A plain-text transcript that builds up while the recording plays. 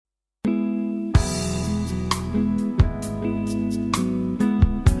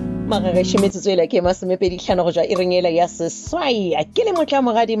Magageshi metsetswela ke masomepedi tlhano go ja irengela ya seswai a ke le motla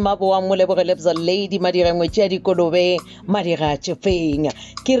mogadi mabo wa molebogele bza lady madira ngwetše ya dikolobe madira tšefeng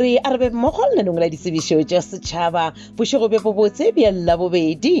ke re a re be mmogo le nanong la ditsebišo tša setšhaba bošego be bo botse bja lla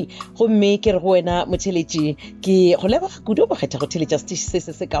bobedi gomme ke re go wena motheletši ke go leboga kudu go kgetha go theletša setiši se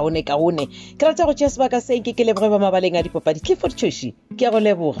se kaone ke rata go tšea sebaka se ke leboge ba mabaleng a dipapadi Clifford Tšhoši ke a go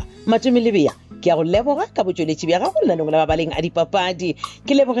leboga Matome Lebea ke a go leboga ka botšweletši bja gago le nanong la mabaleng a dipapadi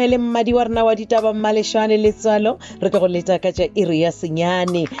ke lebogele mmadi wa rena wa ditaba mmalešane le tswalo re ka go leta ka tša iri ya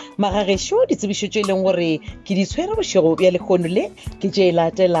senyane magagešo ditsebišo tše e leng gore ke di tshwere bošego bja lekgono le ke tše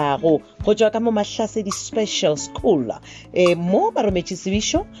latelago go tšwa ka mo Mahlasedi Special School mo ba rometše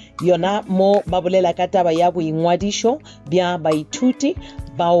tsebišo yona mo ba bolela ka taba ya boingwadišo bja baithuti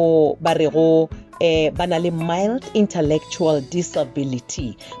bao ba rego ba na le mild intellectual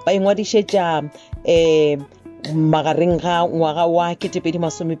disability ba ingwadišetša magareng ga ngwaga wa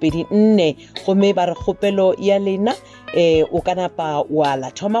 2024 gomme ba re kgopelo ya lena o ka napa wa la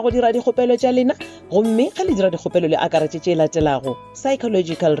thoma go dira dikgopelo tša lena gomme ga le dira dikgopelo le akaretše tše latelago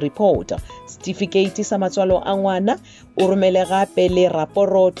psychological report certificate sa matswalo a ngwana o romele gape le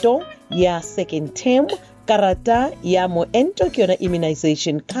raporoto ya second term karata ya moento ke yona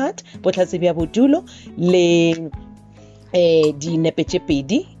immunization card botlhatse bja bodulo le dinepe tše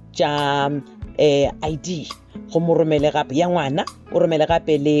pedi tša ID go mo romele gape ya ngwana o romele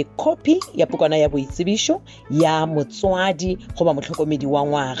gape le copy ya pukana ya boitsebišo ya motswadi goba motlhokomedi wa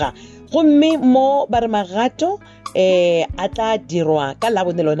ngwaga gomme mo ba re magato a tla dirwa ka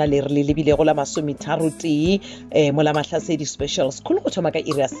labone lona le re le lebile go la 31 mo la Mahlasedi Special School go thoma ka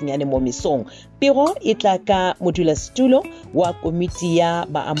iri ya senyane mo mesong pego e tla ka modulasetulo wa komiti ya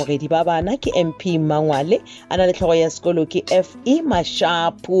baamogedi ba bana ke MP Mangwale a na le tlhogo ya sekolo ke FE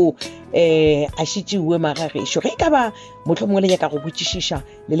Mashapu a šitšiwe magagešo ge ka ba mohlomongwe le nyaka go botšišiša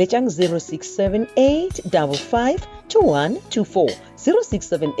le letšang 0678552124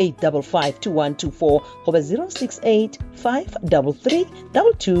 0678552124 goba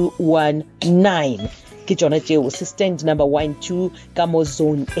 0685332219 ke tšona tšeo assistant number 12 ka mo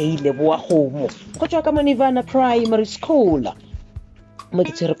zone A leboa kgomo go tšwa ka mo Nirvana Primary School mo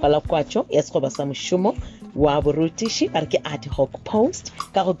ke tšere pala kwatšo ya sekgoba sa mošomo wa borutiši a re ke ad hoc post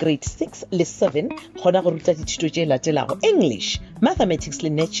ka go grade 6 le 7 gona go ruta dithuto tše latelago English mathematics le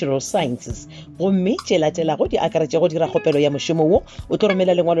natural sciences gomme tše latelago di akaretša go dira kgopelo ya mošomo wo o tlo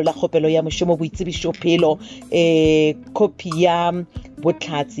romela lengwalo la kgopelo ya mošomo boitsebišo phelo copy ya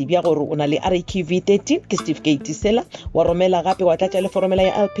botlhatsi bja gore o na le RQV 13 ke certificate sela wa romela gape wa tlatša le foromela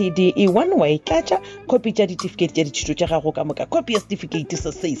ya LPD E1 wa ikatša copy tša certificate tša dithuto tša gago ka moka copy ya certificate sa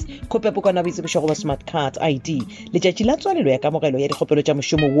 6 copy ya pukana boitsebišo goba smart card ID letšatši la tswalelo ya kamogelo ya dikgopelo tša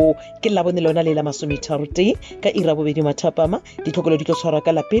mošomo wo ke labone lona le la 31 ka ira bobedi mathapama ditlhokelo di tlo tshwarwa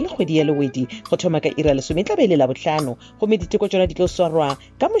ka lapele kgwedi ya lewedi go thoma ka ira lesome tla be le la bohlano gomme diteko tšona di tlo swarwa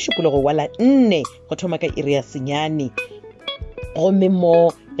ka mošupologo wa la 4 go thoma ka iri ya senyane gomme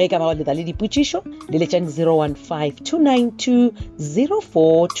mo ge ka ba leta le dipotšišo le letšang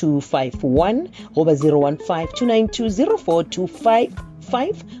 0152920421 goba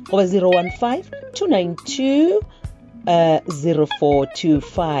 0152920425 goba 015292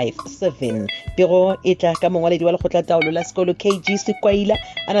 04257 pego e tla ka mongwaledi wa lekgotla taolo la sekolo KG Sekwaila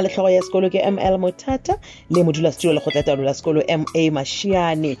a na le tlhogo ya sekolo ke ML Motata le modulasetulo lekgotla taolo la sekolo MA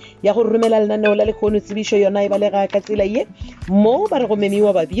Mashiane ya go romela lenaneo la lekgono tsebišo yona e balega ka tsela ye mo ba re go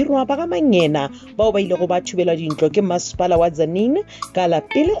memiwa ba birwa ba ga mangena bao ba ile go ba thubelwa dintlo ke masepala wa Tzaneen ka la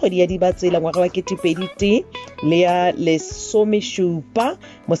pele kgwedi ya dibatsela ngwaga wa 2020 le ya lesomešupa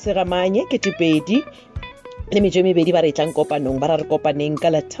mosegamanye 2020 le metšo mebedi ba re tlang kopanong ba ra re kopaneng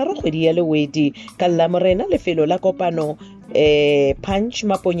ka la 3 kgwedi ya lewedi ka la morena lefelo la kopano Punch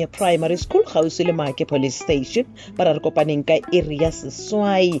Maponya Primary School gausi le Make Police Station ba ra re kopaneng ka iri ya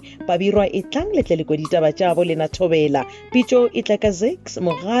seswai ba birwa e tlang letle le koditaba tša bo lena thobela pitšo e tla ka 6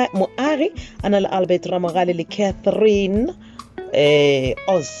 moagi a na le Albert Ramogale le Catherine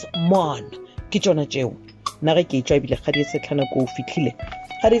Osman ke tšona tšeo nna ge ke tšwa ebile ga di setlhana ko o fitlhile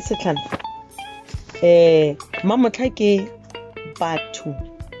ga di setlhana mamotla ke batho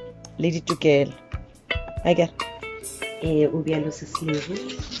le ditokelo a ke o bjalo se slebo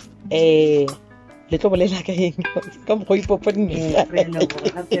le tlo bolela ka eng ka mo go ipoponna re le go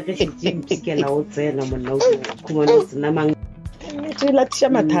gape re tšhitše ke la o tsena monna o khumana tsena mang tše la tsha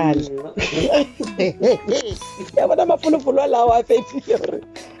mathale ya bona mafulufulu la wa fetile re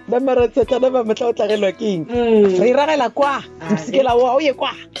ba maratsa tla ba motla o tlagelwa ke eng re iragela kwa msikela wa o ye kwa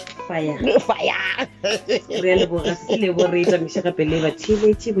fire re le bo le bo re tla misha gape le ba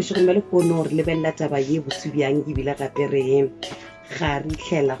tšhiletše bo shegomela go no re lebella taba ye botsubiang e bila gape re ga re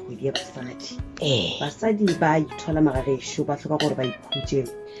itlhela go di basadi ee basadi ba ithola magagešo ba tlhoka gore ba ikhutse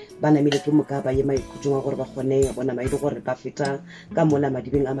ba namile ke moka ba ye maikhutsong a gore ba kgone ya bona maele gore ba feta ka mola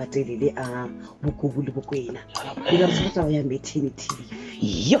madibeng a matelele a bokobo le bokwena dira re tshwetsa ya maternity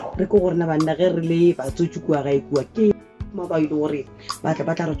leave yo re ko gore na banna ge re le batsotsi kua ga ikua ke ma ba ile gore ba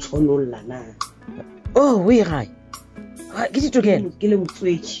tla re tshonolola na oh we gae ke ditokelo ke le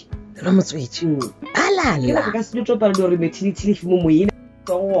motswetši lo motswetši alala ka se tlo pala gore maternity leave mo moyena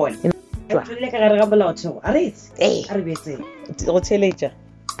go gona le ka gare ga molaotheo a re itse Ee. a re betse go tsheletša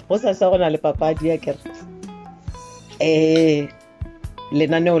go sa gona le papadi ya kere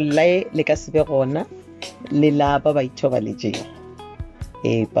lenaneo lae le ka sebe gona le la ba ba ithobaletsego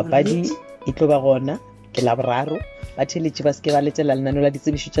papadi e tlo ba gona ke la boraro ba theletše ba seke ba letela lenaneo la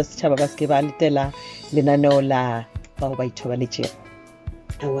ditsebišo tša setšhaba ba seke ba letela lenaneo la bao ba ithobaletsego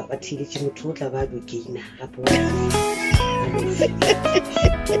awa ba thiletše motho o tla ba bokeina gape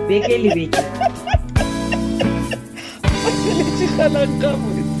beke le beke ba theletše galang ka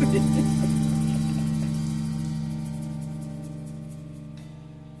botse